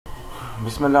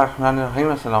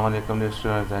Bismillahirrahmanirrahim. Assalamu alaikum dear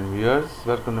students and viewers.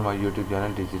 Welcome to my YouTube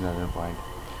channel DigiLearnersPoint.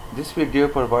 This video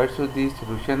provides you the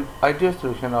ideal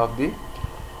solution of the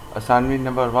assignment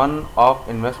number 1 of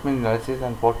investment analysis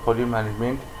and portfolio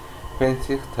management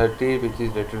FIN630, which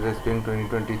is dated as Spring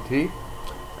 2023,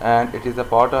 and it is a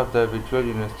part of the virtual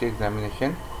university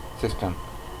examination system.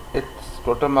 Its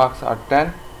total marks are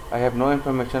 10. I have no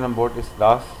information about its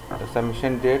last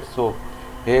submission date, so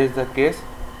here is the case.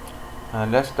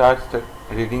 Let's start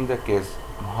reading the case.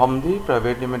 Mohammadi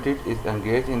Private Limited is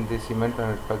engaged in the cement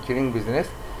manufacturing business.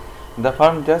 The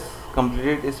firm just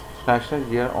completed its financial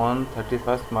year on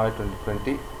 31st March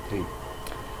 2023.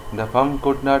 The firm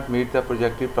could not meet the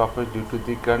projected profit due to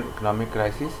the current economic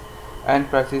crisis, and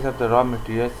prices of the raw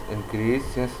materials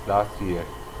increased since last year.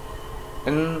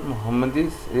 In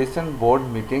Mohammadi's recent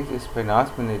board meetings, its finance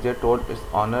manager told its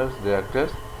owners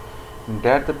directors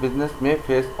that the business may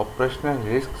face operational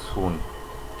risk soon.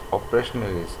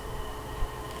 Operational risk.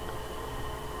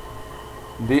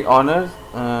 The owners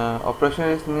operational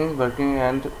risk means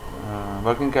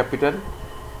working capital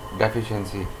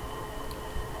deficiency.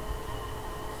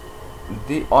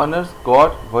 The owners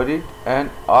got worried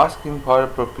and asked him for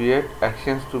appropriate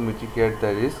actions to mitigate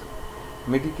the risk.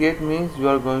 Mitigate means you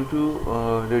are going to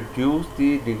reduce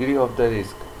the degree of the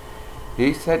risk.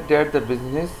 He said that the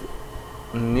business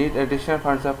need additional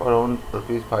funds of around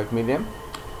rupees 5 million.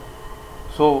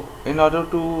 So in order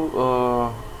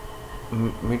to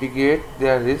mitigate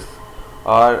their risks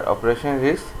or operational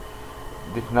risks,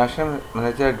 the financial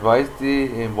manager advised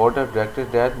the board of directors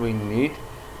that we need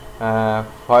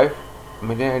 5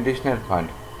 million additional fund.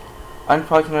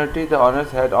 Unfortunately, the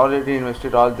owners had already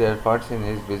invested all their funds in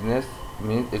his business,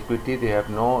 means equity. The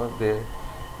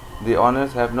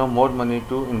owners have no more money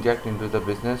to inject into the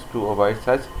business to avoid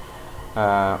such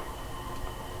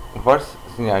worst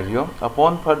scenario.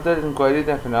 Upon further inquiry,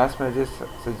 the finance manager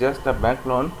suggests a bank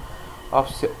loan of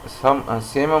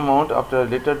same amount. After a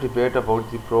little debate about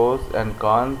the pros and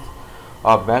cons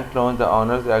of bank loans, the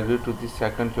owners agreed to the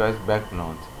second choice, bank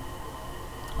loans.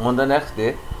 On the next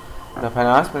day, the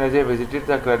finance manager visited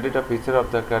the credit officer of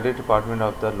the credit department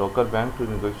of the local bank to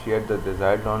negotiate the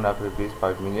desired loan of rupees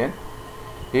 5 million.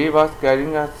 He was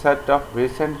carrying a set of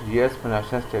recent years'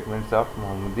 financial statements of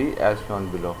Mohammadi as shown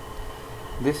below.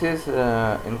 This is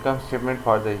income statement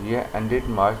for the year ended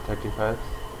March 31st,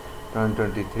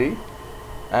 2023,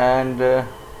 and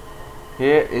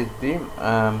here is the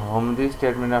Mohammadi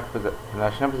statement of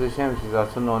financial position, which is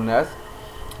also known as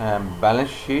balance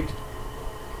sheet,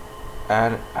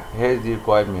 and here is the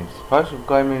requirements. First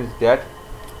requirement is that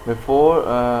before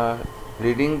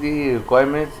reading the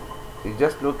requirements, you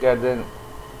just look at the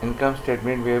income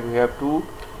statement where we have two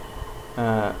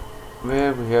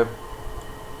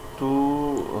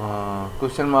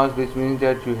question marks, which means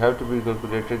that you have to be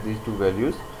calculated these two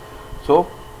values. So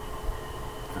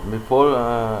before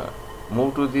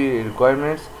move to the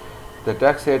requirements, the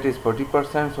tax rate is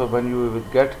 40%. So when you will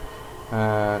get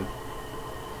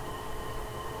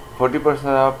 40%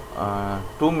 of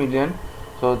 2 million,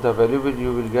 so the value which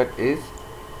you will get is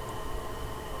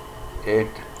 8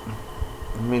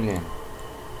 million.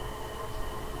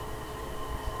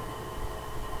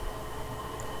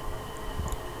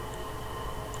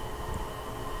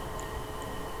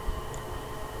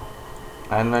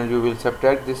 And when you will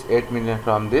subtract this 8 million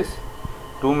from this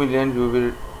 2 million, you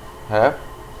will have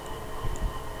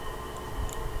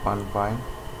 1.2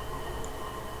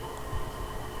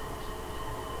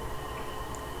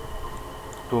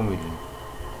 million,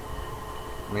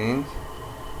 means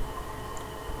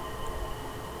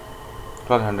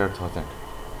 1200,000.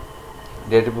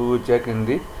 That we will check in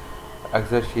the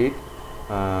Excel sheet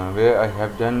where I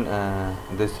have done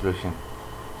this solution.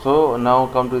 So now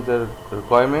come to the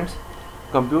requirements.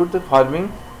 Compute the following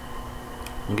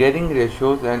gearing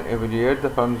ratios and evaluate the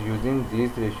firms using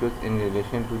these ratios in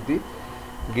relation to the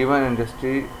given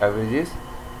industry averages.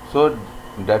 So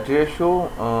debt ratio,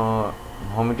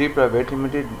 Mohammadi Private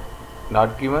Limited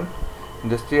not given,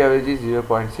 industry average is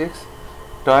 0.6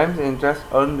 times interest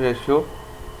earned ratio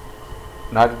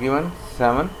not given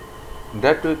 7,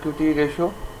 debt to equity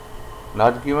ratio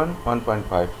not given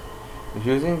 1.5.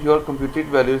 Using your computed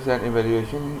values and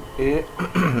evaluation in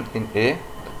A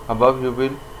above,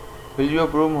 will you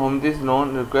approve Mohammadi's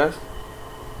loan request?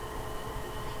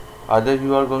 Either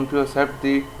you are going to accept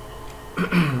the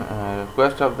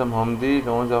request of the Mohammadi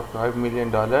loans of $5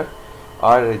 million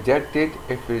or reject it.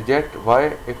 If reject,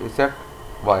 why? If accept,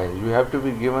 why? You have to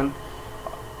be given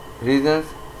reasons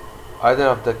either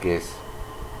of the case.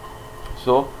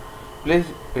 So please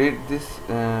read this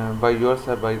by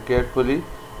yourself carefully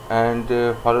and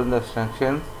follow the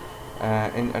instructions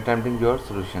in attempting your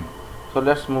solution. So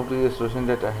let's move to the solution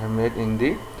that I have made in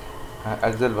the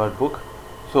Excel workbook.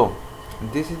 So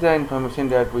this is the information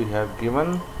that we have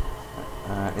given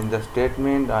in the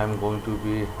statement. I am going to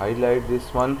be highlight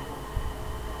this one,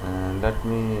 and let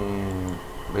me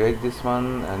break this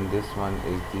one, and this one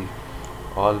is the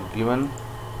all given,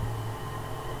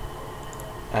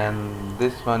 and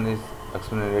this one is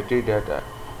explanatory that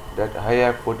I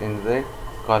have put in the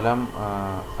column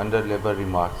under labor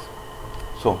remarks.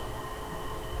 So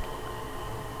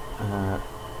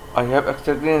I have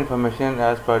extracted information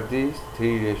as per these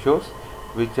three ratios,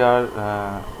 which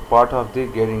are part of the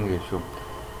gearing ratio.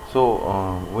 So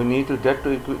we need to debt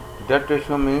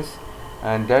ratio means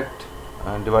debt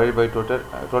divided by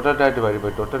total debt divided by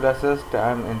total assets.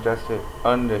 Time interest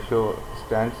earned ratio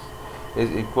stands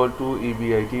is equal to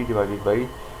EBIT divided by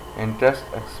interest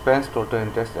expense. Total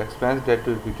interest expense. Debt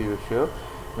to equity ratio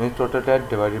means total debt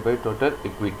divided by total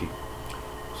equity.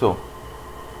 So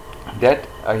that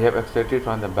I have extracted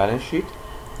from the balance sheet.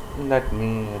 Let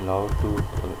me allow to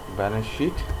balance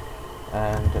sheet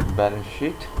and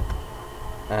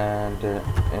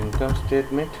income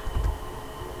statement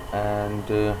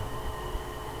and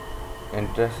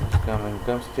interest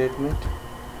income statement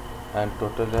and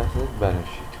total asset balance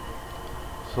sheet.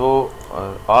 So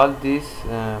all these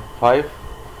 5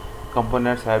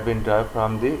 components have been derived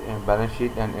from the balance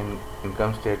sheet and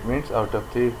income statements. Out of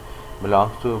 3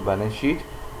 belongs to balance sheet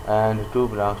and 2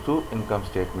 belongs to income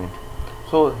statement.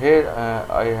 So here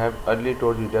I have earlier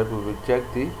told you that we will check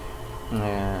the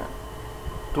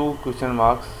 2 question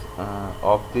marks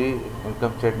of the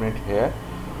income statement here.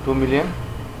 2 million,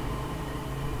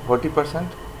 40%,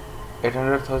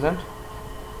 800,000.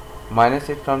 Minus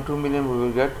it from 2 million, we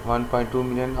will get 1.2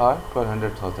 million or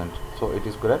 1200,000. So it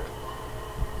is correct.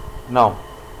 Now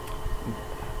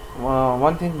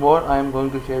one thing more I am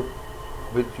going to share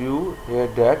with you here,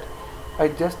 that I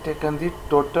just taken the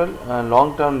total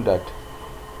long-term debt.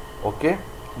 Okay,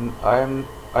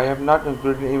 I have not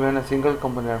included even a single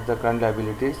component of the current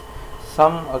liabilities.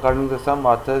 According to some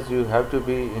authors, you have to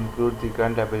include the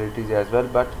current liabilities as well,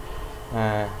 but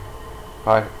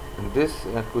for this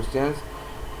questions,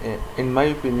 in my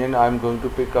opinion, I am going to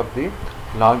pick up the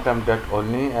long-term debt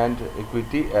only and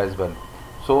equity as well.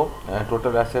 So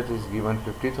total asset is given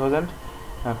 50,000,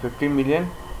 50 million.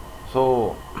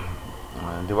 So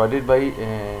divided by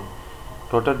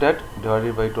total debt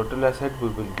divided by total asset, we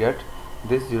will get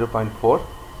this 0.4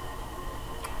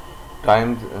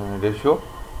 times ratio,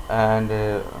 and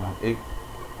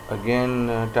again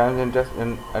times interest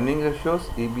and earning ratios.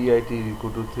 EBIT is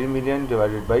equal to 3 million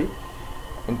divided by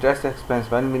interest expense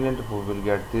 1 million. We will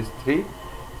get this 3,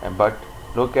 but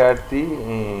look at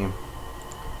the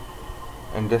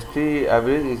industry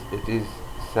average, it is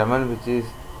 7, which is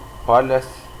far less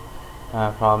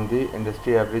from the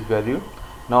industry average value.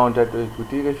 Now debt to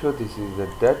equity ratio, this is the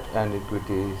debt, and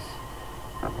equity is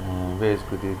where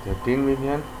equity is 13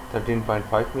 million,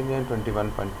 13.5 million,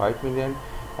 21.5 million.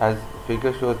 As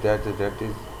figure shows that the debt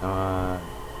is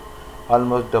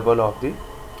almost double of the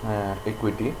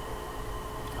equity.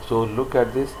 So look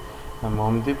at this.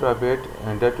 Mohammadi private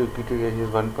debt to equity ratio is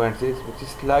 1.6, which is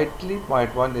slightly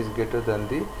 0.1 is greater than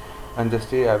the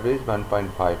industry average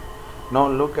 1.5. Now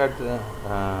look at the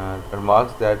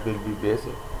remarks that will be based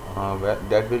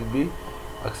that will be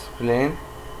explain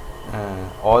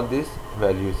all these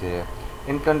values here.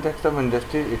 In context of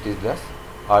industry, it is less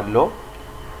or low.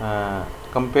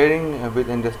 Comparing with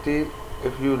industry,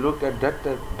 if you look at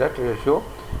debt ratio,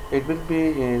 it will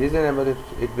be reasonable if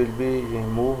it will be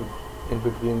moved in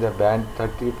between the band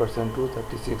 30% to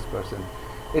 36%.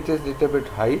 It is little bit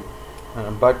high,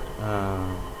 but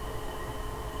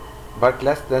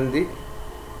less than the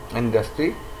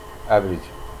industry average.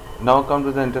 Now come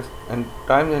to the interest and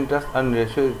times interest earned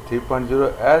ratio is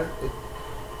 3.0.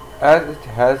 As it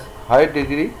has high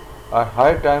degree or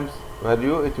high times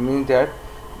value, it means that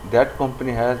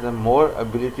company has a more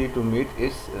ability to meet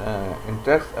its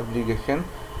interest obligation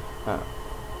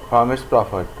from its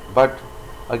profit. But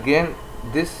again,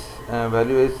 this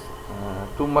value is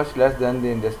too much less than the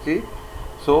industry,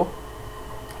 so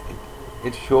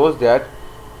it shows that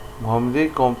Mohammadi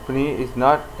company is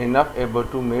not enough able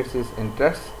to meet its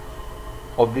interest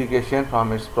obligation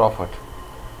from its profit.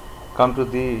 Come to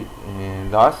the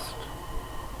last,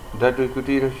 debt to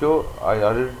equity ratio.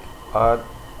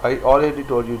 I already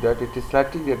told you that it is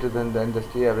slightly greater than the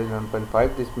industry average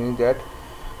 1.5. This means that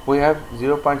we have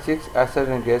 0.6 asset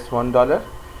against $1.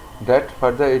 That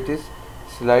further it is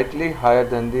slightly higher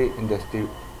than the industry.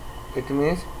 It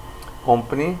means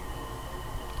company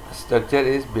structure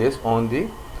is based on the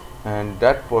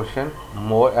debt portion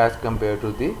more as compared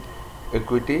to the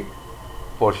equity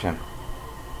portion.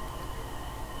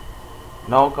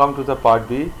 Now come to the part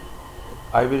B.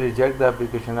 I will reject the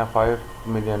application of 5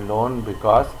 million loan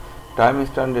because time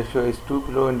instant ratio is too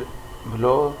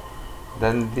below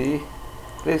than the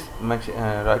please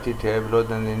write it here below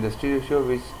than the industry ratio,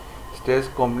 which states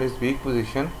company's weak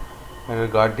position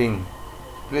regarding,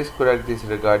 please correct this,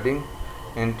 regarding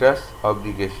interest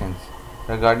obligations,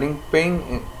 regarding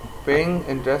paying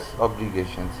interest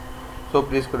obligations. So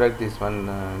please correct this one.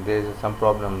 There is some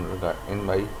problem in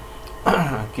my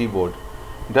keyboard.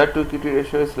 Debt to equity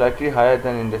ratio is slightly higher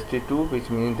than industry 2, which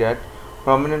means that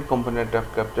prominent component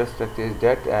of capital structure is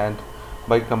debt, and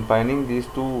by combining these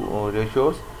two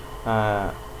ratios,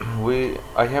 I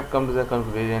have come to the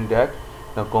conclusion that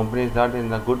the company is not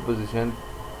in a good position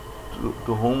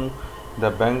to whom the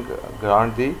bank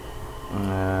grant the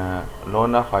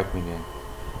loan of 5 million.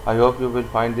 I hope you will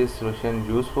find this solution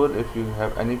useful. If you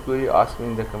have any query, ask me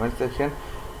in the comment section.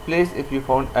 Please, if you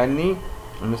found any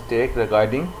mistake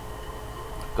regarding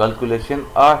calculation,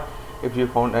 or if you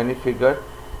found any figure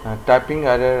typing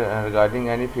error regarding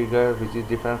any figure which is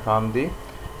different from the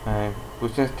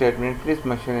question statement, please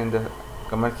mention in the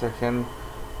comment section,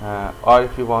 or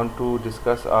if you want to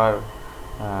discuss or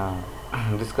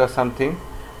discuss something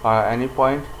or any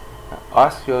point,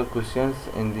 ask your questions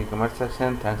in the comment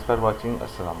section. Thanks for watching.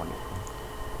 Assalamu alaikum.